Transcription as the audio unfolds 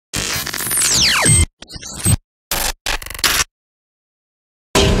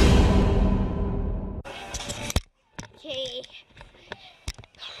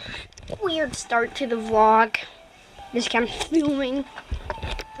weird start to the vlog. Just kind of filming,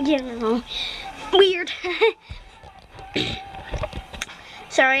 you know, weird.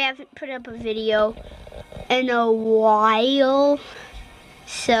 Sorry I haven't put up a video in a while,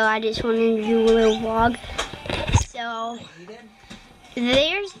 so I just wanted to do a little vlog. So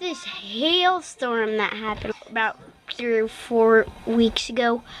there's this hailstorm that happened about 3 or 4 weeks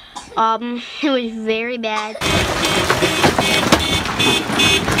ago. It was very bad.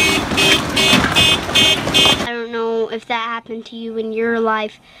 I don't know if that happened to you in your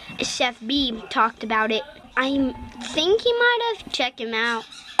life. Chef B talked about it. I think he might have. Check him out.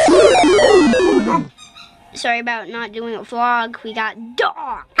 Sorry about not doing a vlog. We got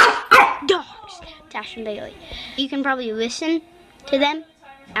dogs. Dash and Bailey. You can probably listen to them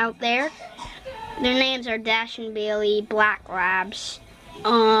out there. Their names are Dash and Bailey, Black Labs.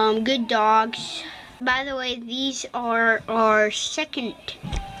 Good dogs. By the way, these are our second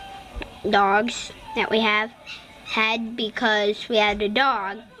dogs that we have had because we had a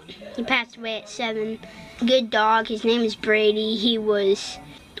dog. He passed away at 7. Good dog. His name is Brady. He was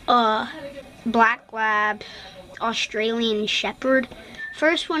Black Lab, Australian Shepherd.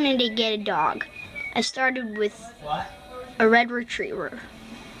 First wanted to get a dog. I started with a Red Retriever.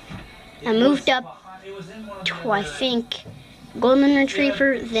 I moved up to, I think, Golden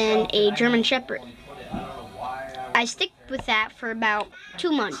Retriever, then a German Shepherd. I stick with that for about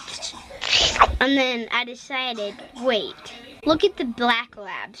 2 months. And then I decided, wait, look at the Black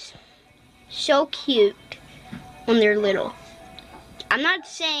Labs. So cute when they're little. I'm not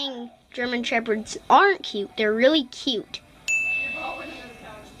saying German Shepherds aren't cute. They're really cute.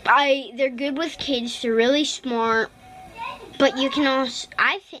 They're good with kids. They're really smart. But you can also,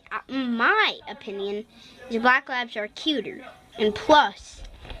 I think, my opinion, is Black Labs are cuter. And plus,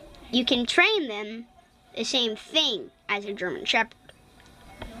 you can train them the same thing as a German Shepherd.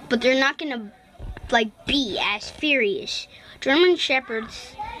 But they're not going to, be as furious. German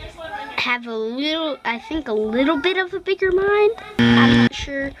Shepherds have a little bit of a bigger mind. I'm not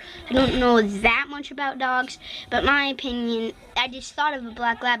sure. I don't know that much about dogs. But my opinion, I just thought of a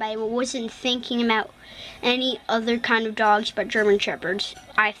Black Lab. I wasn't thinking about any other kind of dogs but German Shepherds.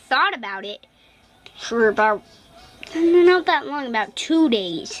 I thought about it for about, not that long, about 2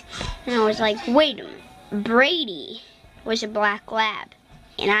 days. And I was like, wait a minute. Brady was a Black Lab.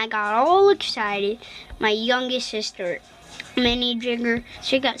 And I got all excited. My youngest sister, Mini Jigger,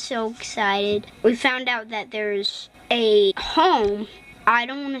 she got so excited. We found out that there's a home. I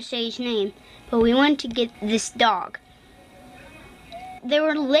don't want to say his name, but we went to get this dog. They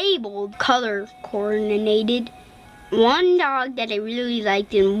were labeled color coordinated. One dog that I really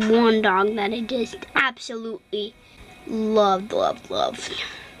liked and one dog that I just absolutely loved.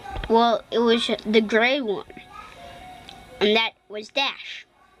 Well, it was the gray one, and that was Dash.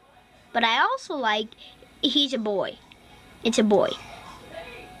 But I also liked, he's a boy. It's a boy.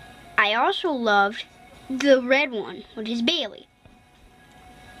 I also loved the red one, which is Bailey.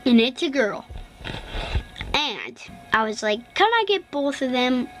 And it's a girl. And I was like, can I get both of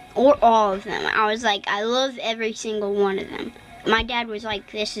them or all of them? I was like, I love every single one of them. My dad was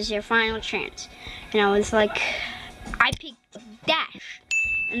like, this is your final chance. And I was like, I picked Dash.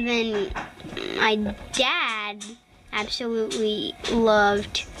 And then my dad absolutely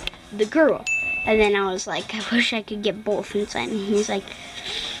loved the girl. And then I was like, I wish I could get both inside. And he was like,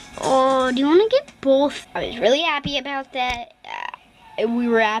 oh, do you want to get both? I was really happy about that. We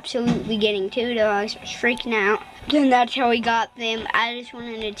were absolutely getting 2 dogs. I was freaking out. And that's how we got them. I just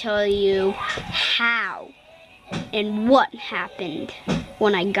wanted to tell you how and what happened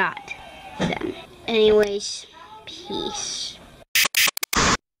when I got them. Anyways, peace.